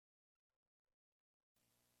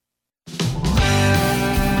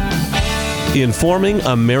Informing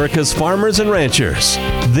America's farmers and ranchers.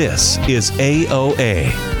 This is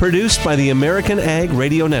AOA, produced by the American Ag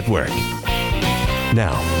Radio Network.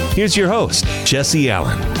 Now, here's your host, Jesse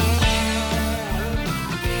Allen.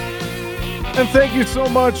 And thank you so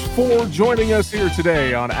much for joining us here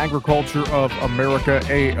today on Agriculture of America,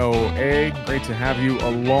 AOA. Great to have you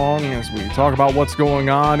along as we talk about what's going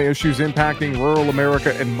on, issues impacting rural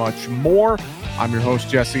America, and much more. I'm your host,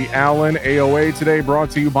 Jesse Allen. AOA today brought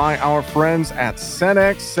to you by our friends at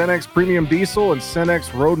Cenex, Cenex Premium Diesel and Cenex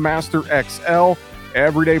Roadmaster XL.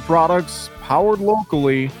 Everyday products powered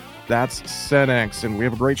locally. That's Cenex. And we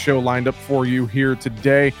have a great show lined up for you here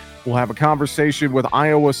today. We'll have a conversation with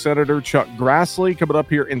Iowa Senator Chuck Grassley coming up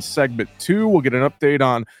here in segment 2. We'll get an update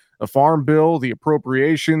on the Farm Bill, the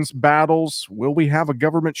appropriations battles. Will we have a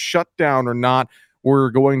government shutdown or not?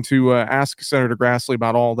 We're going to ask Senator Grassley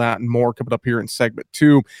about all that and more coming up here in segment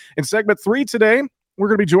 2. In segment 3 today, we're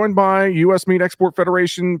going to be joined by U.S. Meat Export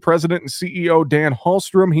Federation President and CEO Dan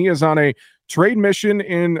Halstrom. He is on a trade mission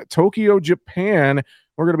in Tokyo, Japan.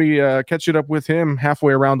 We're going to be catching up with him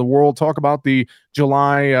halfway around the world, talk about the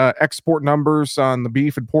July export numbers on the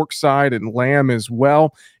beef and pork side and lamb as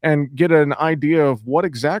well, and get an idea of what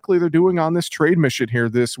exactly they're doing on this trade mission here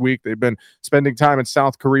this week. They've been spending time in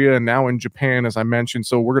South Korea and now in Japan, as I mentioned.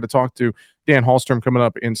 So we're going to talk to Dan Halstrom coming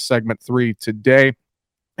up in segment 3 today.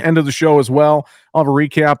 End of the show as well, I'll have a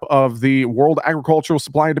recap of the World Agricultural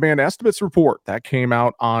Supply and Demand Estimates report that came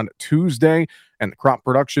out on Tuesday, and the crop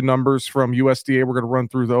production numbers from USDA. We're going to run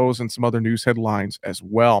through those and some other news headlines as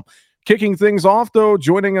well. Kicking things off, though,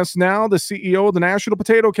 joining us now, the CEO of the National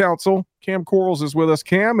Potato Council, Cam Quarles, is with us.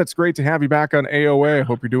 Cam, it's great to have you back on AOA. I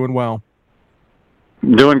hope you're doing well.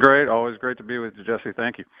 Doing great. Always great to be with you, Jesse.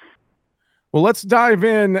 Thank you. Well, let's dive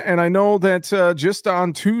in, and I know that just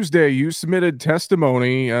on Tuesday you submitted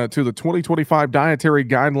testimony to the 2025 Dietary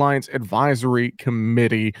Guidelines Advisory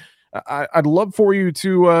Committee. I'd love for you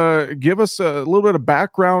to give us a little bit of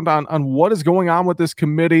background on what is going on with this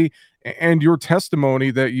committee and your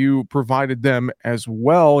testimony that you provided them as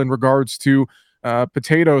well in regards to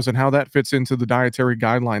potatoes and how that fits into the dietary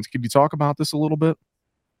guidelines. Could you talk about this a little bit?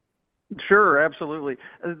 Sure, absolutely.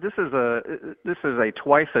 This is a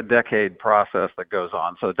twice a decade process that goes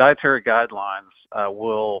on. So the dietary guidelines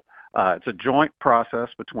it's a joint process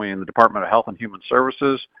between the Department of Health and Human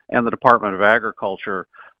Services and the Department of Agriculture.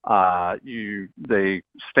 They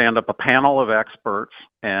stand up a panel of experts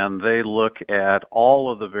and they look at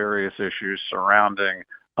all of the various issues surrounding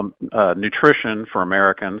nutrition for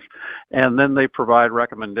Americans, and then they provide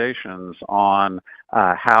recommendations on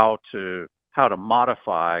how to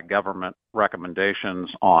modify government recommendations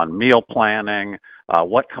on meal planning,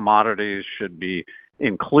 what commodities should be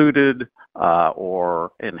included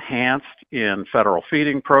or enhanced in federal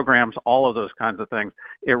feeding programs, all of those kinds of things.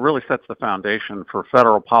 It really sets the foundation for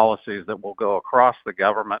federal policies that will go across the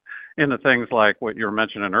government into things like what you were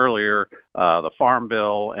mentioning earlier, the Farm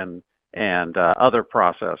Bill and other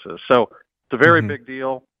processes. So it's a very big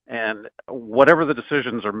deal, and whatever the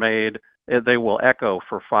decisions are made, they will echo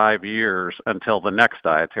for 5 years until the next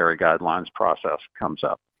dietary guidelines process comes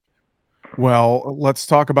up. Well, let's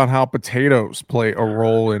talk about how potatoes play a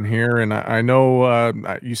role in here. And I know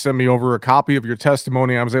you sent me over a copy of your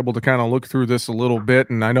testimony. I was able to kind of look through this a little bit.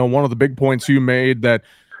 And I know one of the big points you made that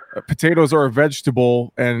potatoes are a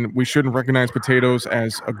vegetable and we shouldn't recognize potatoes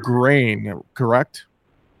as a grain, correct?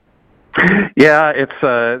 Yeah, it's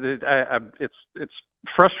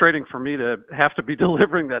frustrating for me to have to be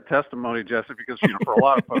delivering that testimony, Jesse, because for a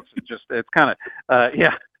lot of folks, it's kind of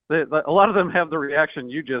a lot of them have the reaction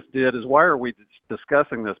you just did: is why are we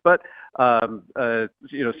discussing this? But some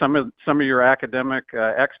of your academic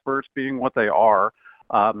experts, being what they are,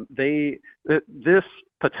 this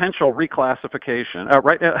potential reclassification.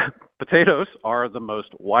 Right now, potatoes are the most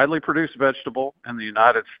widely produced vegetable in the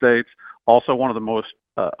United States, also one of the most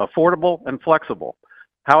affordable and flexible.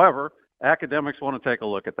 However, academics want to take a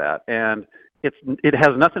look at that, and it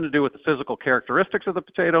has nothing to do with the physical characteristics of the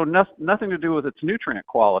potato, nothing to do with its nutrient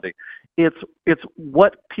quality. It's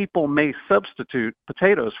what people may substitute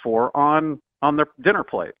potatoes for on their dinner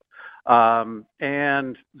plate.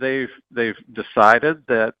 And they've decided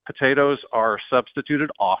that potatoes are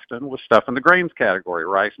substituted often with stuff in the grains category,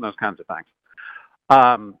 rice and those kinds of things.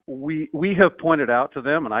 We have pointed out to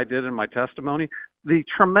them, and I did in my testimony, the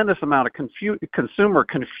tremendous amount of consumer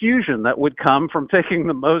confusion that would come from taking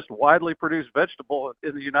the most widely produced vegetable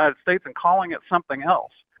in the United States and calling it something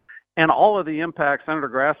else. And all of the impacts, Senator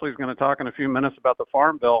Grassley is going to talk in a few minutes about the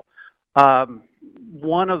Farm Bill.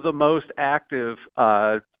 One of the most active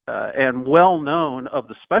and well-known of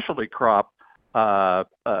the specialty crop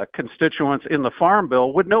constituents in the Farm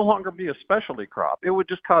Bill would no longer be a specialty crop. It would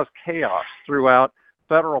just cause chaos throughout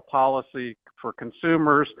federal policy for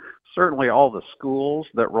consumers, certainly all the schools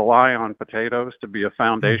that rely on potatoes to be a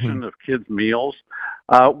foundation of kids' meals.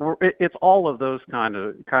 It's all of those kind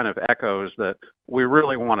of echoes that we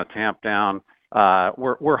really want to tamp down.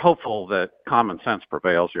 We're hopeful that common sense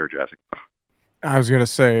prevails here, Jesse. I was going to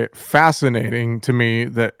say, fascinating to me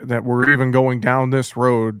that we're even going down this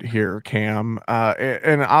road here, Cam.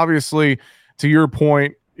 And obviously, to your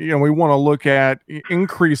point, we want to look at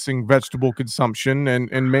increasing vegetable consumption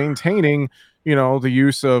and maintaining, the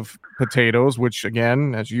use of potatoes, which,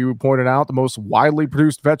 again, as you pointed out, the most widely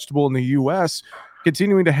produced vegetable in the U.S.,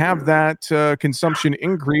 continuing to have that consumption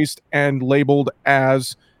increased and labeled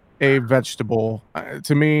as a vegetable.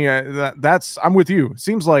 To me, that's I'm with you. It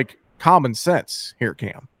seems like common sense here,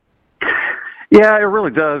 Cam. Yeah, it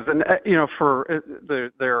really does. And, for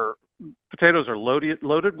their potatoes are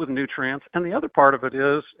loaded with nutrients. And the other part of it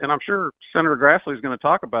is, and I'm sure Senator Grassley is going to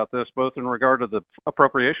talk about this, both in regard to the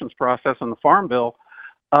appropriations process and the Farm Bill,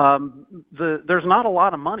 there's not a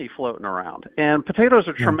lot of money floating around. And potatoes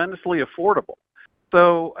are tremendously affordable.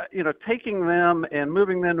 So, taking them and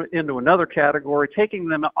moving them into another category, taking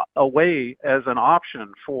them away as an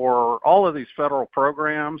option for all of these federal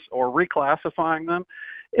programs or reclassifying them,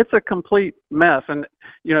 it's a complete mess. And,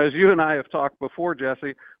 as you and I have talked before,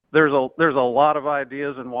 Jesse, there's a lot of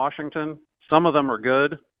ideas in Washington. Some of them are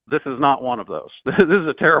good. This is not one of those. This is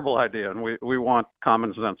a terrible idea, and we want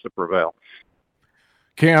common sense to prevail.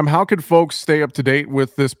 Cam, how could folks stay up to date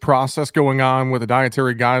with this process going on with the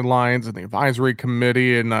Dietary Guidelines and the Advisory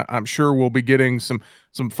Committee? And I'm sure we'll be getting some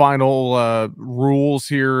final rules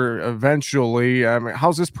here eventually.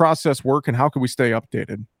 How's this process work, and how can we stay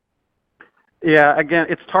updated? Yeah, again,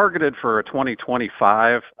 it's targeted for a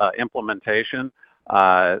 2025 implementation.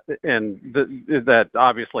 That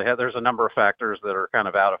obviously there's a number of factors that are kind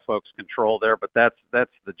of out of folks' control there, but that's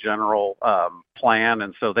the general plan.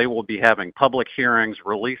 And so they will be having public hearings,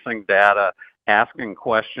 releasing data, asking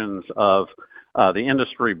questions of the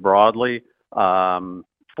industry broadly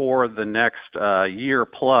for the next year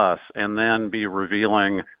plus, and then be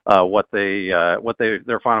revealing what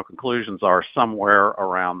their final conclusions are somewhere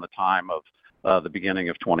around the time of the beginning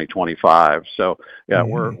of 2025. So yeah,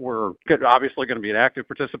 we're obviously going to be an active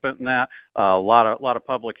participant in that. A lot of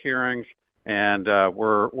public hearings, and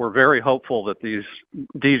we're very hopeful that these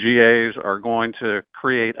DGAs are going to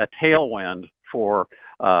create a tailwind for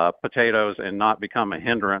potatoes and not become a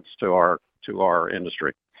hindrance to our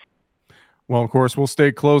industry. Well, of course, we'll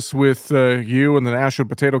stay close with you and the National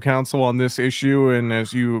Potato Council on this issue. And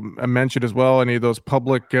as you mentioned as well, any of those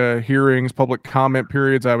public hearings, public comment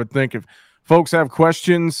periods, I would think if folks have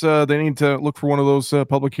questions, they need to look for one of those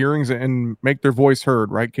public hearings and make their voice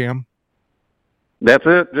heard, right, Cam? That's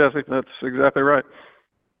it, Jesse. That's exactly right.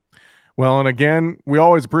 Well, and again, we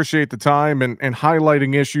always appreciate the time and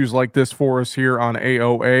highlighting issues like this for us here on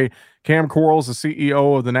AOA. Cam Quarles, the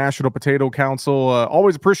CEO of the National Potato Council.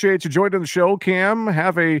 Always appreciate you joining the show, Cam.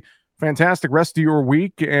 Have a fantastic rest of your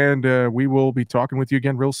week, and we will be talking with you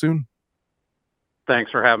again real soon.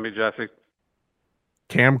 Thanks for having me, Jesse.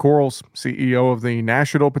 Cam Quarles, CEO of the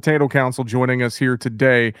National Potato Council, joining us here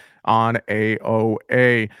today on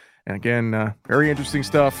AOA. And again, very interesting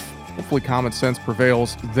stuff. Hopefully common sense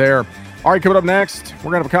prevails there. All right, coming up next,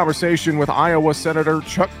 we're going to have a conversation with Iowa Senator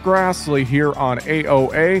Chuck Grassley here on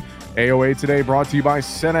AOA. AOA today brought to you by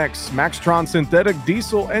Cenex, Maxtron Synthetic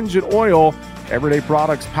Diesel Engine Oil. Everyday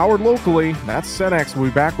products powered locally. That's Cenex. We'll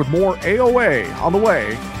be back with more AOA on the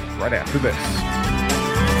way right after this.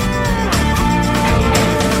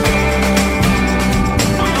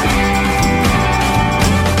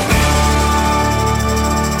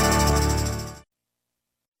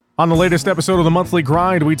 On the latest episode of the Monthly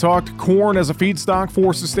Grind, we talked corn as a feedstock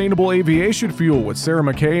for sustainable aviation fuel with Sarah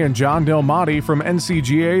McKay and John Del Monte from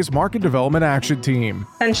NCGA's Market Development Action Team.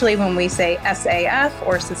 Essentially, when we say SAF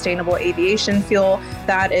or sustainable aviation fuel,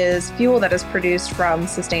 that is fuel that is produced from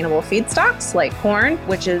sustainable feedstocks like corn,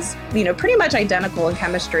 which is, pretty much identical in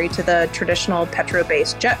chemistry to the traditional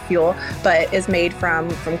petro-based jet fuel, but is made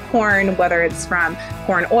from corn, whether it's from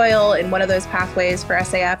corn oil in one of those pathways for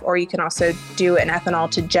SAF, or you can also do an ethanol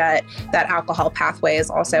to jet. That alcohol pathway is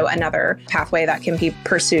also another pathway that can be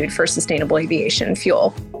pursued for sustainable aviation fuel.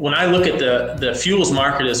 When I look at the fuels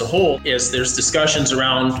market as a whole, there's discussions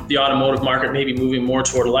around the automotive market maybe moving more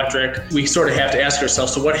toward electric. We sort of have to ask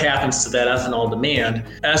ourselves, so what happens to that ethanol demand?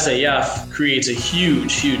 SAF creates a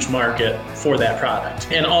huge market for that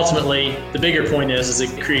product. And ultimately, the bigger point is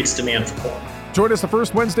it creates demand for corn. Join us the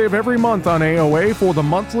first Wednesday of every month on AOA for the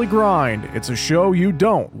Monthly Grind. It's a show you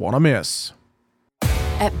don't want to miss.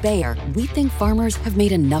 At Bayer, we think farmers have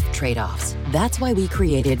made enough trade-offs. That's why we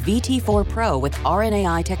created VT4 Pro with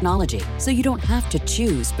RNAi technology, so you don't have to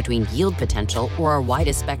choose between yield potential or our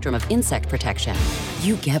widest spectrum of insect protection.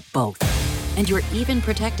 You get both. And you're even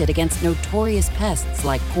protected against notorious pests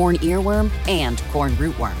like corn earworm and corn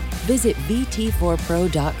rootworm. Visit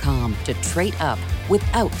VT4Pro.com to trade up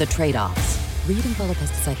without the trade-offs. Read and follow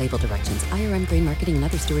pesticide label directions, IRM grain marketing and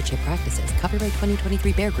other stewardship practices. Copyright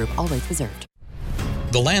 2023 Bayer Group, all rights reserved.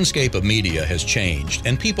 The landscape of media has changed,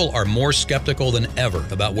 and people are more skeptical than ever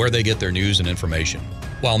about where they get their news and information.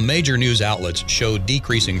 While major news outlets show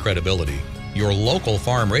decreasing credibility, your local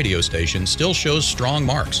farm radio station still shows strong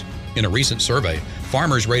marks. In a recent survey,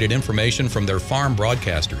 farmers rated information from their farm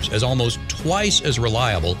broadcasters as almost twice as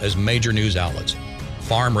reliable as major news outlets.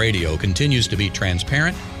 Farm radio continues to be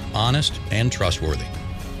transparent, honest, and trustworthy.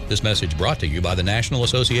 This message brought to you by the National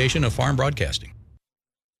Association of Farm Broadcasting.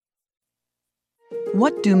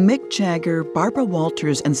 What do Mick Jagger, Barbara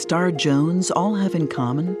Walters, and Star Jones all have in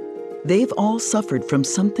common? They've all suffered from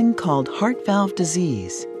something called heart valve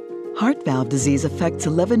disease. Heart valve disease affects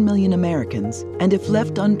 11 million Americans, and if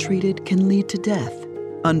left untreated, can lead to death.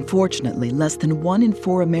 Unfortunately, less than 1 in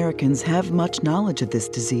 4 Americans have much knowledge of this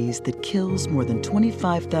disease that kills more than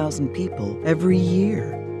 25,000 people every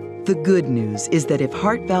year. The good news is that if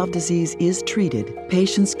heart valve disease is treated,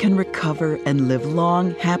 patients can recover and live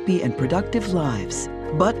long, happy, and productive lives.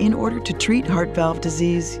 But in order to treat heart valve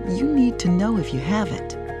disease, you need to know if you have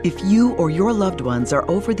it. If you or your loved ones are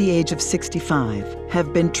over the age of 65,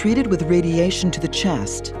 have been treated with radiation to the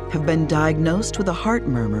chest, have been diagnosed with a heart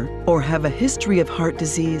murmur, or have a history of heart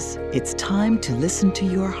disease, it's time to listen to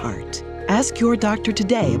your heart. Ask your doctor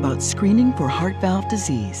today about screening for heart valve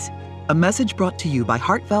disease. A message brought to you by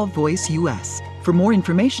Heart Valve Voice US. For more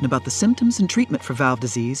information about the symptoms and treatment for valve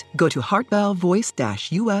disease, go to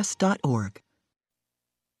heartvalvevoice-us.org.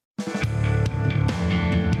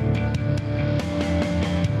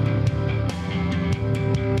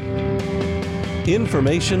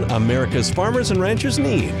 Information America's farmers and ranchers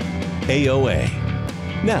need. AOA.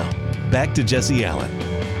 Now, back to Jesse Allen.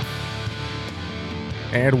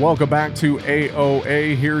 And welcome back to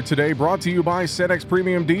AOA here today, brought to you by Cenex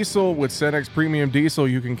Premium Diesel. With Cenex Premium Diesel,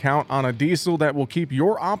 you can count on a diesel that will keep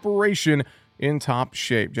your operation in top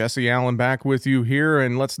shape. Jesse Allen back with you here,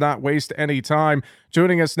 and let's not waste any time.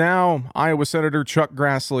 Joining us now, Iowa Senator Chuck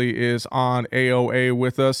Grassley is on AOA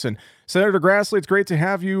with us. And Senator Grassley, it's great to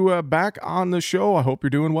have you back on the show. I hope you're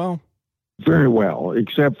doing well. Very well,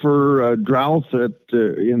 except for droughts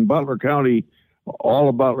in Butler County. All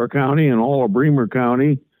of Butler County and all of Bremer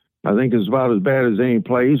County, I think, is about as bad as any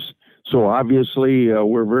place. So obviously,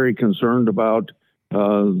 we're very concerned about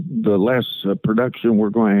the less production we're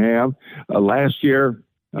going to have. Last year,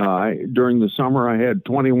 during the summer, I had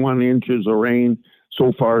 21 inches of rain.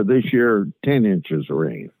 So far this year, 10 inches of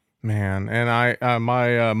rain. Man, and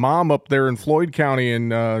my mom up there in Floyd County and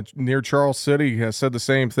near Charles City has said the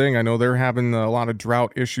same thing. I know they're having a lot of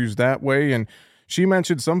drought issues that way, and she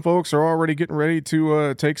mentioned some folks are already getting ready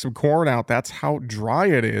to take some corn out. That's how dry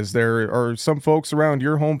it is. There are some folks around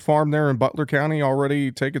your home farm there in Butler County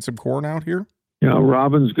already taking some corn out here? Yeah,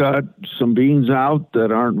 Robin's got some beans out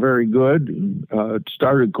that aren't very good. It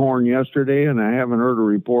started corn yesterday, and I haven't heard a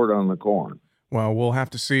report on the corn. Well, we'll have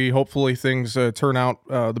to see. Hopefully things turn out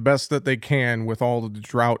the best that they can with all of the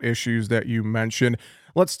drought issues that you mentioned.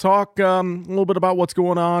 Let's talk a little bit about what's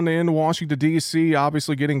going on in Washington, D.C.,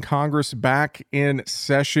 obviously getting Congress back in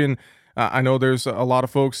session. I know there's a lot of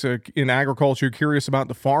folks in agriculture curious about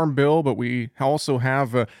the Farm Bill, but we also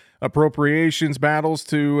have appropriations battles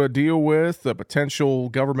to deal with, a potential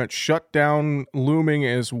government shutdown looming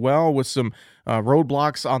as well with some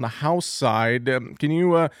roadblocks on the House side. Can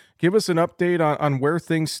you give us an update on where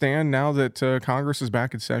things stand now that Congress is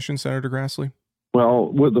back in session, Senator Grassley?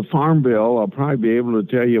 Well, with the Farm Bill, I'll probably be able to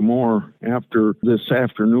tell you more after this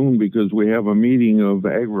afternoon because we have a meeting of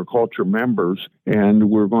agriculture members, and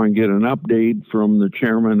we're going to get an update from the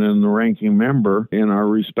chairman and the ranking member in our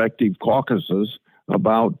respective caucuses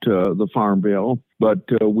about the Farm Bill. But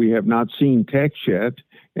we have not seen text yet,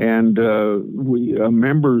 and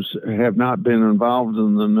members have not been involved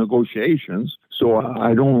in the negotiations. So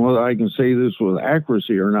I don't know whether I can say this with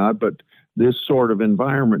accuracy or not, but this sort of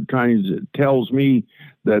environment tells me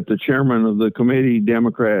that the chairman of the committee,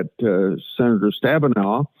 Democrat Senator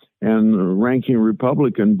Stabenow, and the ranking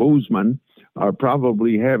Republican Boozman are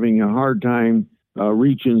probably having a hard time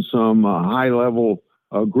reaching some high-level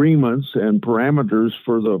agreements and parameters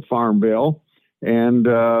for the Farm Bill. And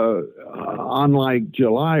unlike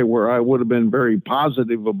July, where I would have been very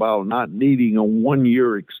positive about not needing a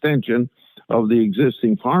one-year extension of the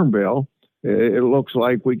existing Farm Bill, it looks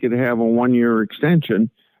like we could have a 1-year extension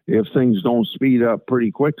if things don't speed up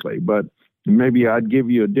pretty quickly. But maybe I'd give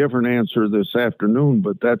you a different answer this afternoon,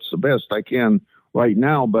 but that's the best I can right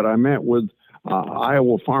now. But I met with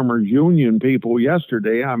Iowa Farmers Union people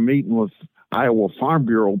yesterday. I'm meeting with Iowa Farm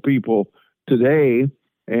Bureau people today,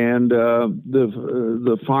 and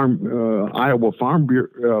the Iowa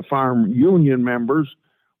Farm Union members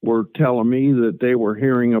were telling me that they were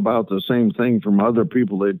hearing about the same thing from other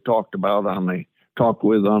people they'd talked with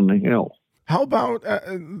on the Hill. How about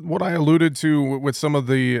what I alluded to with some of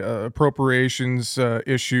the appropriations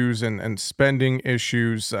issues and spending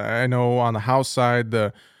issues? I know on the House side,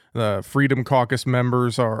 the Freedom Caucus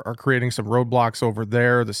members are creating some roadblocks over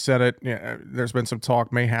there. The Senate, there's been some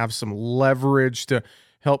talk, may have some leverage to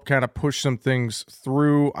help kind of push some things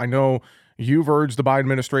through. I know you've urged the Biden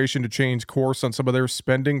administration to change course on some of their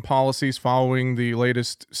spending policies following the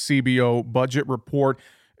latest CBO budget report.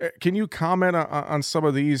 Can you comment on some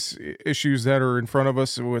of these issues that are in front of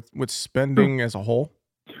us with spending as a whole?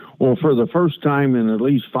 Well, for the first time in at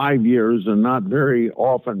least 5 years, and not very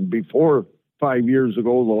often before 5 years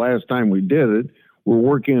ago, the last time we did it, we're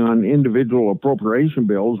working on individual appropriation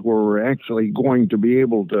bills where we're actually going to be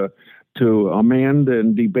able to amend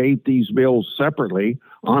and debate these bills separately,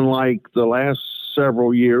 unlike the last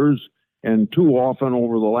several years and too often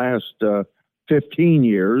over the last 15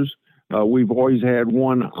 years. We've always had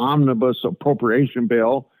one omnibus appropriation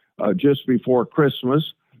bill just before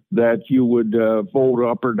Christmas that you would vote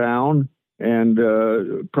up or down, and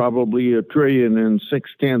probably $1.6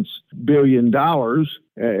 trillion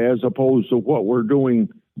as opposed to what we're doing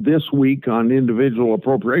this week on individual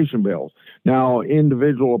appropriation bills. Now,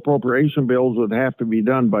 individual appropriation bills would have to be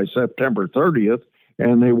done by September 30th,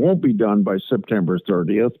 and they won't be done by September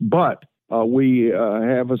 30th, but we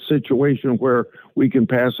have a situation where we can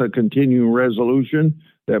pass a continuing resolution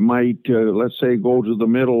that might, let's say, go to the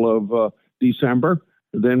middle of December.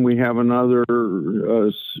 Then we have another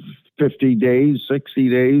 50 days, 60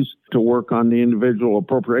 days to work on the individual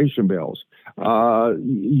appropriation bills.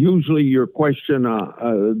 Usually your question,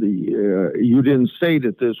 you didn't state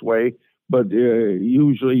it this way, but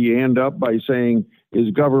usually you end up by saying, is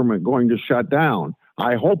government going to shut down?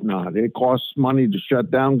 I hope not. It costs money to shut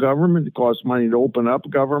down government. It costs money to open up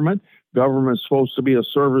government. Government's supposed to be a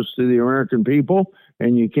service to the American people,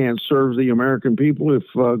 and you can't serve the American people if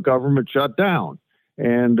government shut down.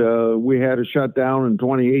 And we had a shutdown in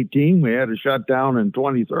 2018. We had a shutdown in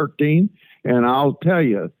 2013. And I'll tell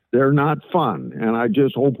you, they're not fun. And I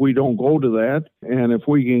just hope we don't go to that. And if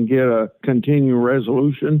we can get a continuing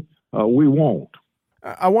resolution, we won't.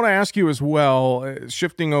 I want to ask you as well,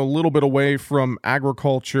 shifting a little bit away from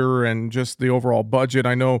agriculture and just the overall budget.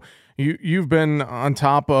 I know you've been on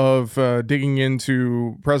top of digging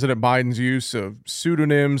into President Biden's use of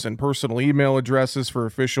pseudonyms and personal email addresses for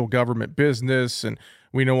official government business, and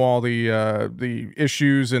we know all the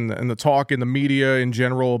issues and the talk in the media in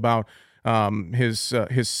general about his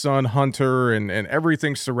son Hunter and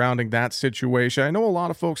everything surrounding that situation. I know a lot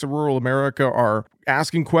of folks in rural America are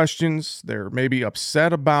asking questions. They're maybe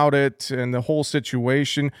upset about it and the whole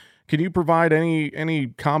situation. Can you provide any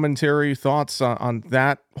commentary, thoughts on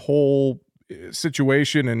that whole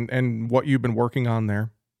situation and what you've been working on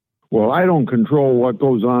there? Well, I don't control what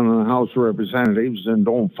goes on in the House of Representatives and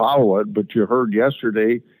don't follow it, but you heard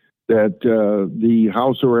yesterday that the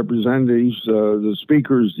House of Representatives, the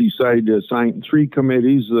speakers decided to assign 3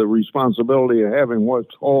 committees the responsibility of having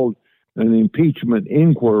what's called an impeachment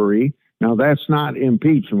inquiry. Now, that's not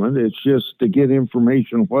impeachment. It's just to get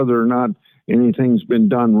information whether or not anything's been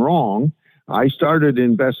done wrong. I started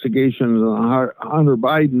investigation of Hunter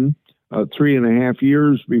Biden 3.5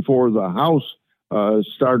 years before the House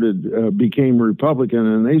became Republican,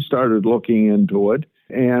 and they started looking into it.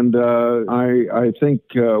 And I think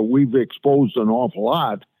we've exposed an awful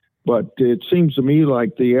lot, but it seems to me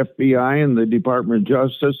like the FBI and the Department of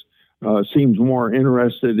Justice seems more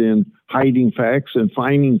interested in hiding facts and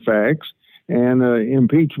finding facts. And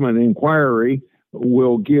impeachment inquiry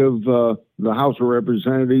will give the House of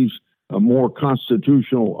Representatives a more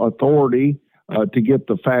constitutional authority to get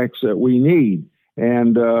the facts that we need.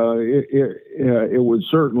 And it would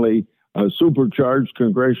certainly supercharge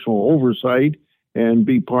congressional oversight and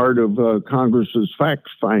be part of Congress's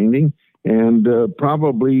fact-finding and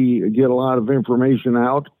probably get a lot of information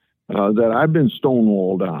out that I've been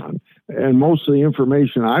stonewalled on. And most of the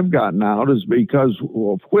information I've gotten out is because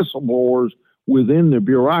of whistleblowers within the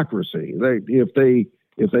bureaucracy. If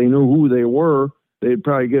they knew who they were, they'd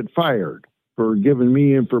probably get fired for giving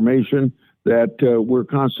me information that we're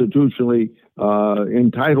constitutionally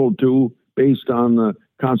entitled to based on the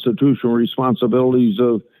constitutional responsibilities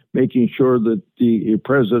of making sure that the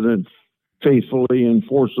president faithfully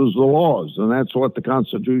enforces the laws, and that's what the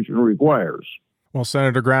Constitution requires. Well,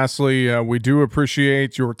 Senator Grassley, we do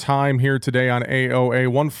appreciate your time here today on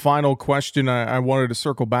AOA. One final question I wanted to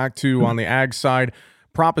circle back to on the ag side.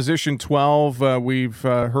 Proposition 12, we've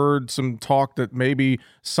heard some talk that maybe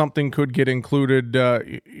something could get included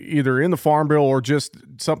either in the Farm Bill or just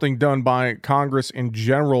something done by Congress in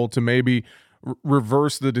general to maybe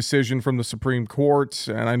reverse the decision from the Supreme Court.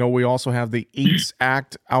 And I know we also have the AATS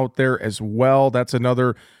Act out there as well. That's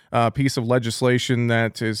another piece of legislation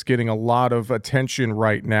that is getting a lot of attention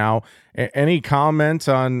right now. Any comment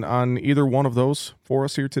on either one of those for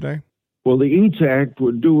us here today? Well, the AATS Act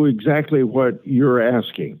would do exactly what you're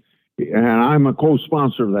asking, and I'm a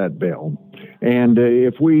co-sponsor of that bill. And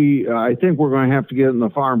I think we're going to have to get it in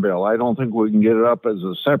the Farm Bill. I don't think we can get it up as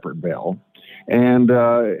a separate bill. And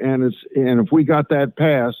if we got that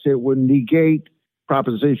passed, it would negate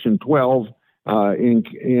Proposition 12 in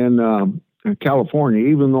California,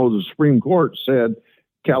 even though the Supreme Court said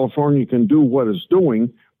California can do what it's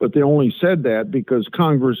doing, but they only said that because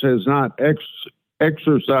Congress has not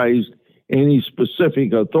exercised any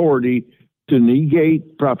specific authority to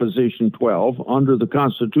negate Proposition 12 under the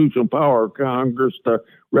constitutional power of Congress to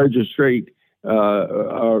regulate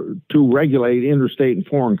interstate and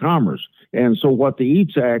foreign commerce. And so what the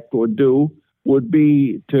AATS Act would do would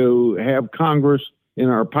be to have Congress in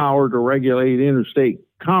our power to regulate interstate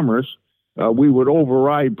commerce. We would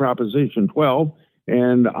override Proposition 12,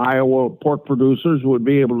 and Iowa pork producers would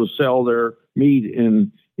be able to sell their meat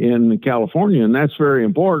in California. And that's very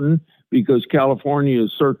important because California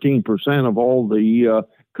is 13% of all the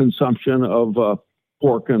consumption of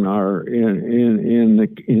pork in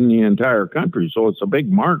the entire country. So it's a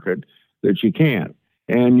big market that you can't.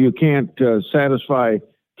 And you can't afford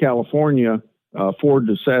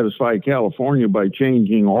to satisfy California by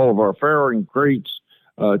changing all of our farrowing crates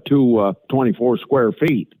to 24 square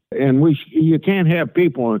feet. And you can't have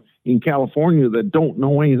people in California that don't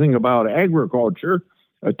know anything about agriculture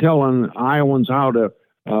telling Iowans how to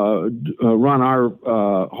run our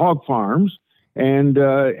hog farms. And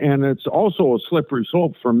it's also a slippery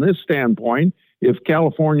slope from this standpoint. If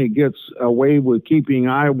California gets away with keeping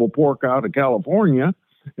Iowa pork out of California,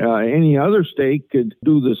 any other state could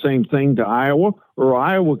do the same thing to Iowa, or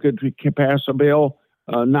Iowa could pass a bill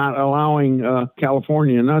not allowing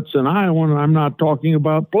California nuts in Iowa, and I'm not talking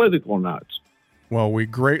about political nuts. Well, we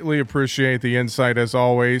greatly appreciate the insight as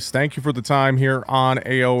always. Thank you for the time here on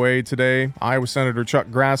AOA today. Iowa Senator Chuck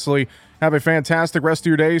Grassley. Have a fantastic rest of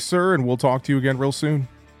your day, sir, and we'll talk to you again real soon.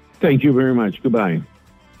 Thank you very much. Goodbye.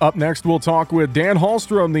 Up next, we'll talk with Dan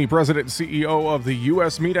Halstrom, the president and CEO of the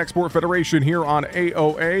U.S. Meat Export Federation here on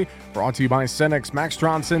AOA, brought to you by Cenex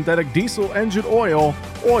Maxtron Synthetic Diesel Engine Oil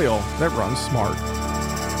that runs smart.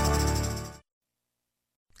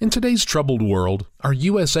 In today's troubled world, our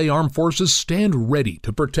USA Armed Forces stand ready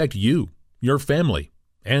to protect you, your family,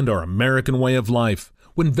 and our American way of life.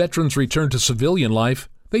 When veterans return to civilian life,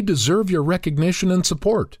 they deserve your recognition and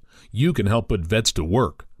support. You can help put vets to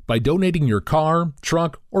work by donating your car,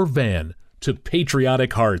 truck, or van to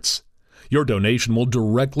Patriotic Hearts. Your donation will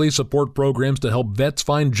directly support programs to help vets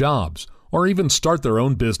find jobs or even start their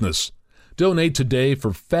own business. Donate today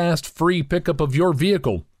for fast, free pickup of your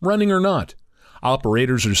vehicle, running or not.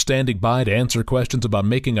 Operators are standing by to answer questions about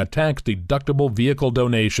making a tax-deductible vehicle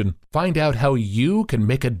donation. Find out how you can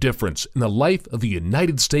make a difference in the life of a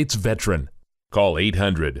United States veteran. Call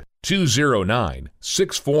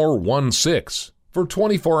 800-209-6416 for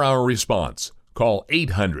 24-hour response. Call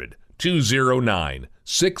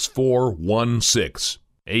 800-209-6416.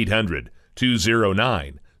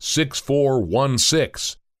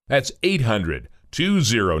 800-209-6416. That's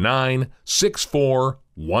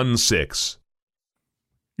 800-209-6416.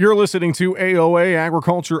 You're listening to AOA,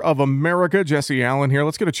 Agriculture of America. Jesse Allen here.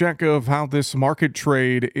 Let's get a check of how this market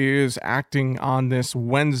trade is acting on this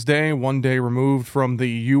Wednesday, one day removed from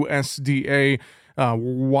the USDA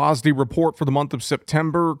WASDE report for the month of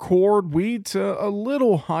September. Corn, wheat, a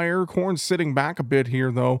little higher. Corn sitting back a bit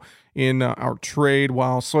here, though, in our trade,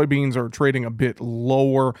 while soybeans are trading a bit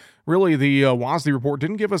lower. Really, the WASDE report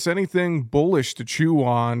didn't give us anything bullish to chew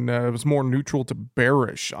on. It was more neutral to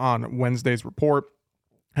bearish on Wednesday's report.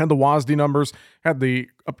 Had the WASDE numbers, had the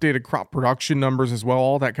updated crop production numbers as well.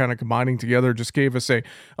 All that kind of combining together just gave us a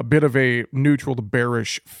bit of a neutral to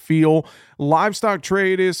bearish feel. Livestock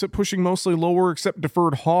trade is pushing mostly lower, except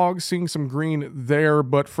deferred hogs, seeing some green there,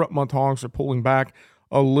 but front month hogs are pulling back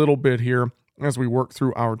a little bit here as we work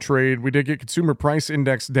through our trade. We did get consumer price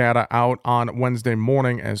index data out on Wednesday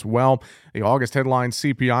morning as well. The August headline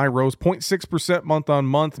CPI rose 0.6% month on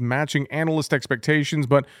month, matching analyst expectations,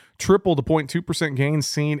 but tripled the 0.2% gain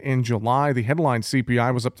seen in July. The headline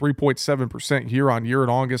CPI was up 3.7% year on year in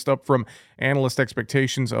August, up from analyst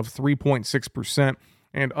expectations of 3.6%.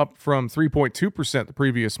 and up from 3.2% the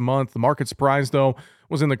previous month. The market surprise, though,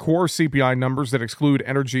 was in the core CPI numbers that exclude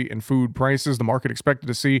energy and food prices. The market expected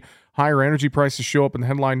to see higher energy prices show up in the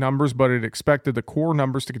headline numbers, but it expected the core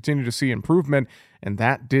numbers to continue to see improvement, and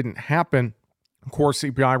that didn't happen. Core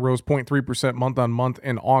CPI rose 0.3% month on month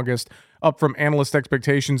in August, up from analyst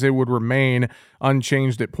expectations. It would remain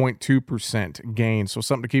unchanged at 0.2% gain. So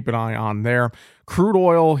something to keep an eye on there. Crude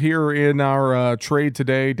oil here in our trade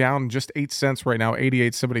today, down just 8 cents right now,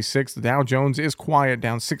 88.76. The Dow Jones is quiet,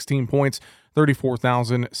 down 16 points,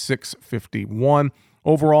 34,651.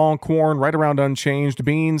 Overall, corn right around unchanged.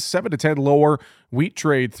 Beans 7 to 10 lower. Wheat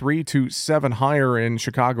trade 3 to 7 higher in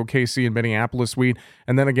Chicago, KC, and Minneapolis wheat.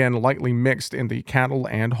 And then again, lightly mixed in the cattle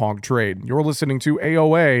and hog trade. You're listening to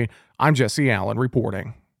AOA. I'm Jesse Allen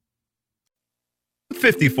reporting.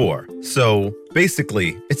 54. So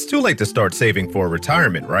basically, it's too late to start saving for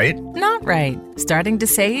retirement, right? Not right. Starting to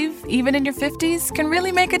save, even in your 50s, can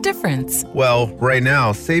really make a difference. Well, right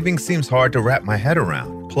now, saving seems hard to wrap my head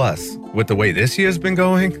around. Plus, with the way this year's been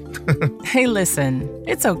going... Hey, listen,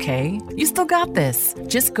 it's okay. You still got this.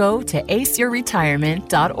 Just go to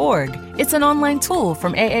aceyourretirement.org. It's an online tool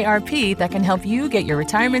from AARP that can help you get your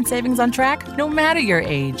retirement savings on track no matter your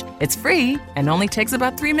age. It's free and only takes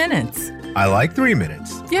about 3 minutes. I like 3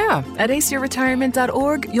 minutes. Yeah, at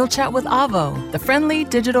aceyourretirement.org, you'll chat with Avo, the friendly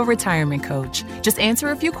digital retirement coach. Just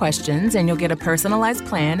answer a few questions and you'll get a personalized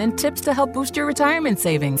plan and tips to help boost your retirement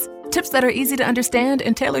savings. Tips that are easy to understand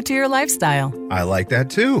and tailored to your lifestyle. I like that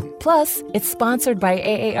too. Plus, it's sponsored by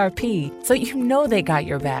AARP, so you know they got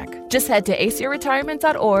your back. Just head to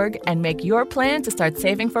aceyourretirement.org and make your plan to start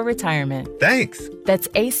saving for retirement. Thanks. That's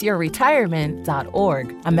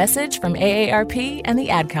aceyourretirement.org. A message from AARP and the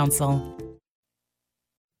Ad Council.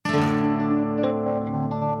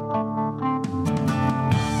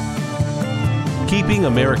 Keeping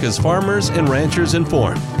America's farmers and ranchers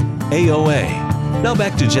informed. AOA. Now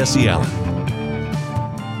back to Jesse Allen.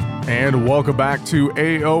 And welcome back to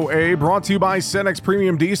AOA, brought to you by Cenex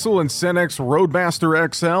Premium Diesel and Cenex Roadmaster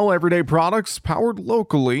XL. Everyday products powered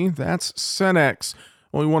locally. That's Cenex.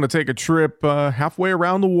 Well, we want to take a trip halfway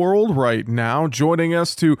around the world right now. Joining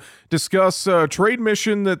us to discuss a trade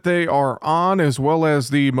mission that they are on, as well as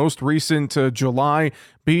the most recent July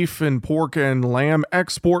beef and pork and lamb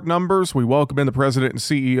export numbers. We welcome in the president and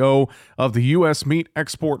CEO of the U.S. Meat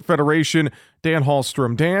Export Federation, Dan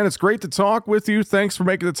Halstrom. Dan, it's great to talk with you. Thanks for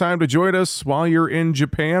making the time to join us while you're in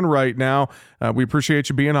Japan right now. We appreciate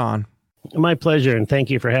you being on. My pleasure, and thank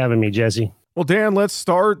you for having me, Jesse. Well, Dan, let's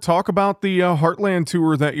talk about the Heartland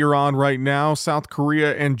tour that you're on right now, South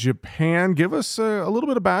Korea and Japan. Give us a little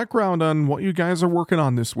bit of background on what you guys are working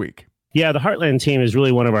on this week. Yeah, the Heartland team is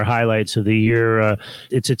really one of our highlights of the year.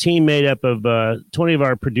 It's a team made up of 20 of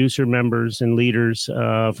our producer members and leaders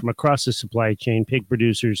from across the supply chain, pig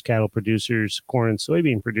producers, cattle producers, corn and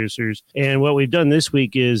soybean producers. And what we've done this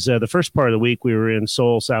week is the first part of the week we were in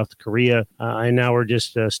Seoul, South Korea, and now we're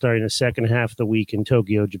just starting the second half of the week in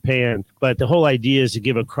Tokyo, Japan. But the whole idea is to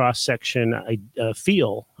give a cross-section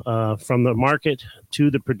feel from the market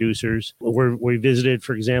to the producers. We visited,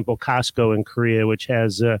 for example, Costco in Korea, which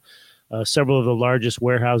has several of the largest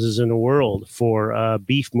warehouses in the world for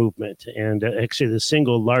beef movement. And actually the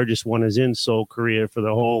single largest one is in Seoul, Korea, for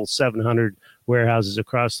the whole 700 warehouses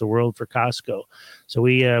across the world for Costco. So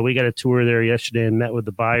we got a tour there yesterday and met with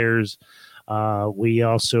the buyers. We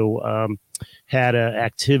also had an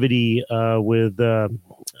activity with a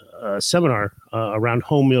seminar around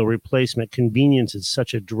home meal replacement. Convenience is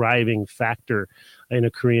such a driving factor in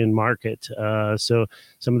a Korean market. So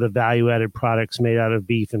some of the value-added products made out of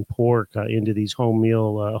beef and pork into these home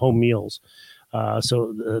meals.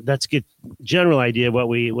 So that's get general idea of what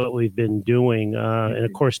we've been doing, and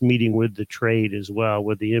of course meeting with the trade as well,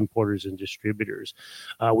 with the importers and distributors.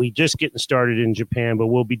 We just getting started in Japan, but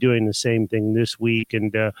we'll be doing the same thing this week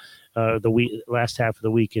and the last half of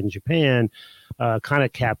the week in Japan. kind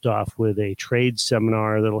of capped off with a trade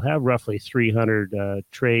seminar that'll have roughly 300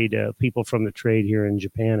 trade people from the trade here in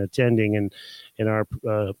Japan attending, and our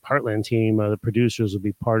Heartland team, the producers, will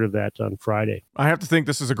be part of that on Friday. I have to think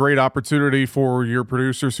this is a great opportunity for your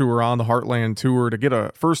producers who are on the Heartland tour to get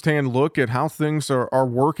a firsthand look at how things are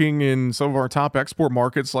working in some of our top export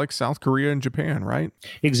markets like South Korea and Japan, right?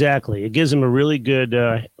 Exactly. It gives them a really good,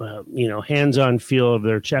 hands-on feel of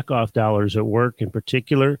their checkoff dollars at work in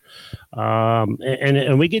particular.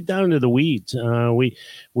 And we get down to the weeds.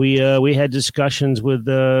 We had discussions with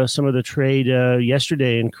some of the trade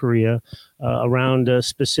yesterday in Korea around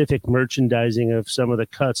specific merchandising of some of the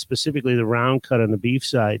cuts, specifically the round cut on the beef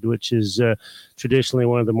side, which is traditionally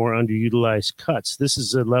one of the more underutilized cuts. This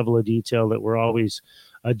is a level of detail that we're always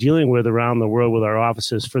dealing with around the world with our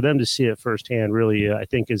offices. For them to see it firsthand really, I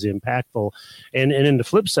think, is impactful. And in the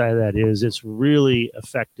flip side of that is it's really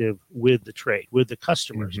effective with the trade, with the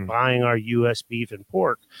customers buying our U.S. beef and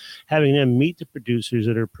pork, having them meet the producers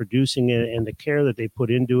that are producing it and the care that they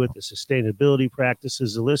put into it, the sustainability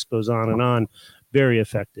practices, the list goes on and on. Very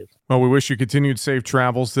effective. Well, we wish you continued safe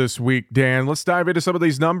travels this week, Dan. Let's dive into some of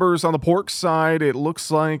these numbers. On the pork side, it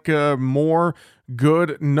looks like more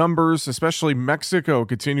good numbers, especially Mexico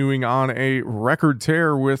continuing on a record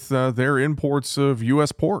tear with their imports of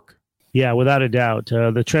U.S. pork. Yeah, without a doubt.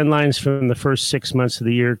 The trend lines from the first 6 months of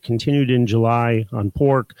the year continued in July on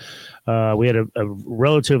pork. We had a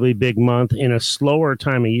relatively big month in a slower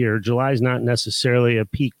time of year. July is not necessarily a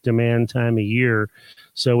peak demand time of year.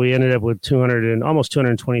 So we ended up with almost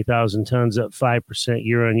 220,000 tons, up 5%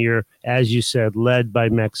 year on year, as you said, led by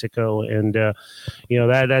Mexico. And,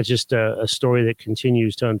 that's just a story that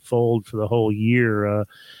continues to unfold for the whole year.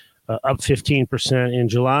 Up 15% in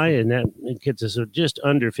July, and that gets us just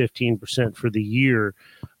under 15% for the year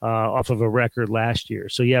off of a record last year.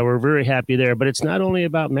 So, yeah, we're very happy there. But it's not only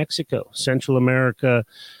about Mexico. Central America,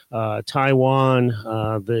 Taiwan,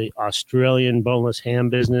 the Australian boneless ham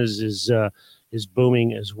business is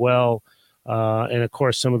booming as well. And, of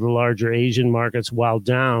course, some of the larger Asian markets, while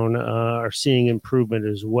down, are seeing improvement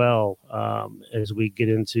as well as we get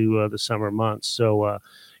into the summer months. So,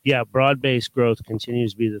 broad-based growth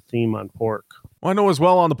continues to be the theme on pork. Well, I know as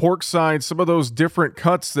well on the pork side, some of those different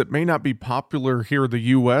cuts that may not be popular here in the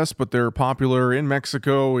U.S., but they're popular in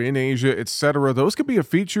Mexico, in Asia, etc. Those could be a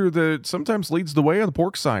feature that sometimes leads the way on the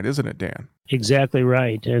pork side, isn't it, Dan? Exactly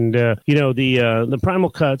right. And, the primal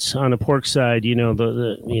cuts on the pork side,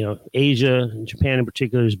 Asia and Japan in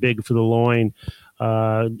particular is big for the loin.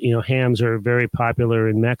 Hams are very popular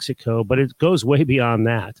in Mexico, but it goes way beyond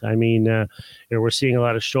that. I mean, we're seeing a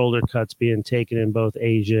lot of shoulder cuts being taken in both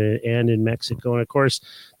Asia and in Mexico. And of course,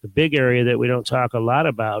 the big area that we don't talk a lot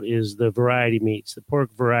about is the variety meats, the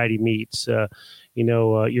pork variety meats.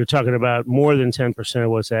 You're talking about more than 10%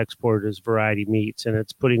 of what's exported is variety meats, and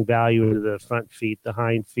it's putting value into the front feet, the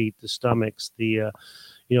hind feet, the stomachs, the,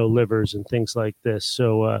 livers and things like this.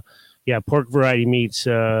 So, pork variety meats,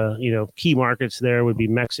 key markets there would be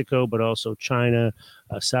Mexico, but also China,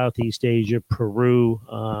 Southeast Asia, Peru.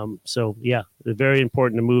 They're very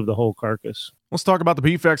important to move the whole carcass. Let's talk about the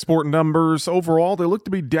beef export numbers. Overall, they look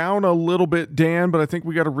to be down a little bit, Dan, but I think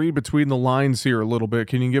we got to read between the lines here a little bit.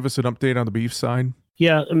 Can you give us an update on the beef side?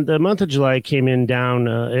 Yeah, the month of July came in down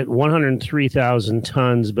at 103,000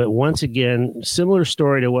 tons, but once again, similar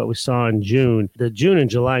story to what we saw in June. The June and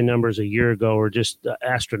July numbers a year ago were just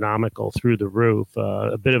astronomical through the roof,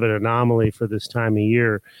 a bit of an anomaly for this time of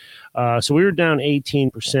year. So we were down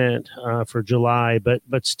 18% for July,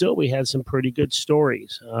 but still we had some pretty good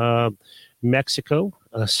stories. Mexico,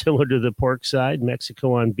 similar to the pork side,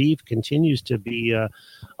 Mexico on beef continues to be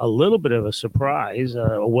a little bit of a surprise,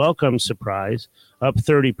 a welcome surprise, up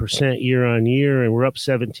 30% year on year, and we're up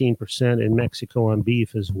 17% in Mexico on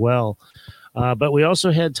beef as well. But we also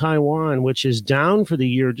had Taiwan, which is down for the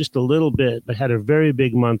year just a little bit, but had a very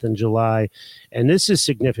big month in July. And this is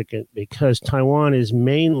significant because Taiwan is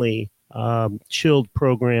mainly chilled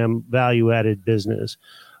program value-added business.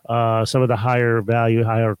 Some of the higher value,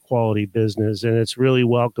 higher quality business, and it's really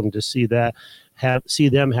welcome to see them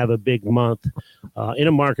have a big month in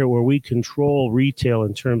a market where we control retail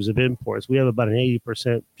in terms of imports. We have about an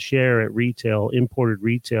 80% share at retail, imported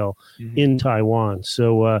retail in Taiwan.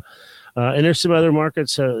 So, and there's some other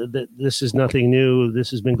markets that this is nothing new.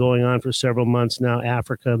 This has been going on for several months now.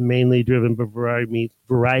 Africa, mainly driven by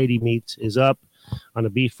variety meats, is up on the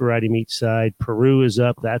beef variety meat side. Peru is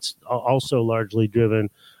up. That's also largely driven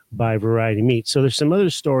by variety meat. So there's some other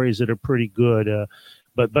stories that are pretty good.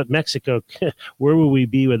 But Mexico, where will we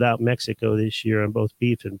be without Mexico this year on both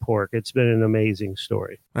beef and pork? It's been an amazing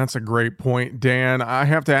story. That's a great point, Dan. I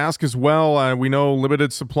have to ask as well, we know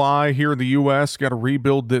limited supply here in the U.S., got to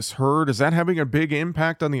rebuild this herd. Is that having a big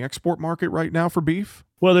impact on the export market right now for beef?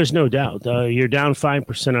 Well, there's no doubt. You're down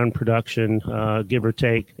 5% on production, give or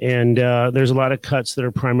take. And there's a lot of cuts that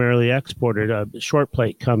are primarily exported. Short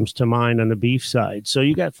plate comes to mind on the beef side. So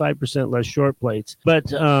you got 5% less short plates. But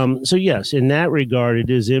so, yes, in that regard,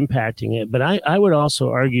 it is impacting it. But I would also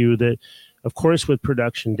argue that, of course, with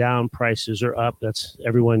production down, prices are up.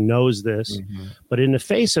 Everyone knows this. Mm-hmm. But in the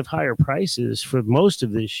face of higher prices for most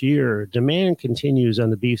of this year, demand continues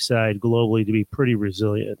on the beef side globally to be pretty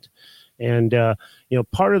resilient. And,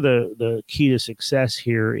 part of the key to success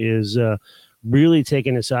here is really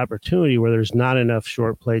taking this opportunity where there's not enough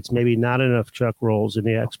short plates, maybe not enough chuck rolls in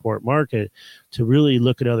the export market, to really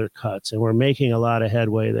look at other cuts. And we're making a lot of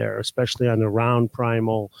headway there, especially on the round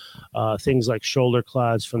primal. Things like shoulder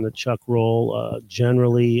clods from the chuck roll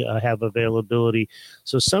generally have availability.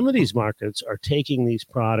 So some of these markets are taking these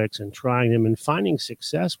products and trying them and finding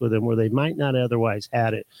success with them where they might not otherwise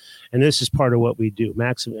had it. And this is part of what we do.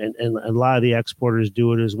 And a lot of the exporters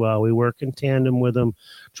do it as well. We work in tandem with them,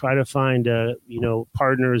 try to find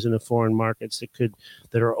partners in the foreign markets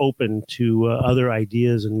that are open to other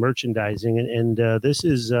ideas and merchandising. And this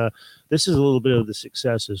is a little bit of the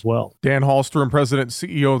success as well. Dan Halstrom, President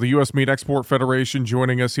and CEO of the U.S. Meat Export Federation,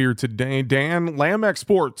 joining us here today. Dan, lamb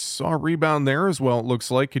exports saw a rebound there as well, it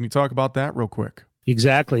looks like. Can you talk about that real quick?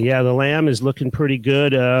 Exactly. Yeah, the lamb is looking pretty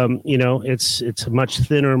good. It's a much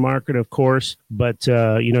thinner market, of course, but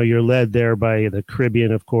you're led there by the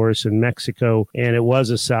Caribbean, of course, and Mexico, and it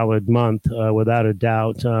was a solid month without a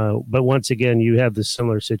doubt. But once again, you have the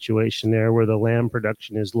similar situation there where the lamb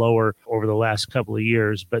production is lower over the last couple of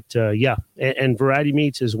years. But and variety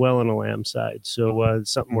meats as well on the lamb side. So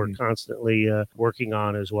it's something we're constantly working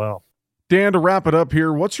on as well. Dan, to wrap it up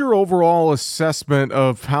here, what's your overall assessment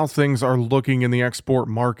of how things are looking in the export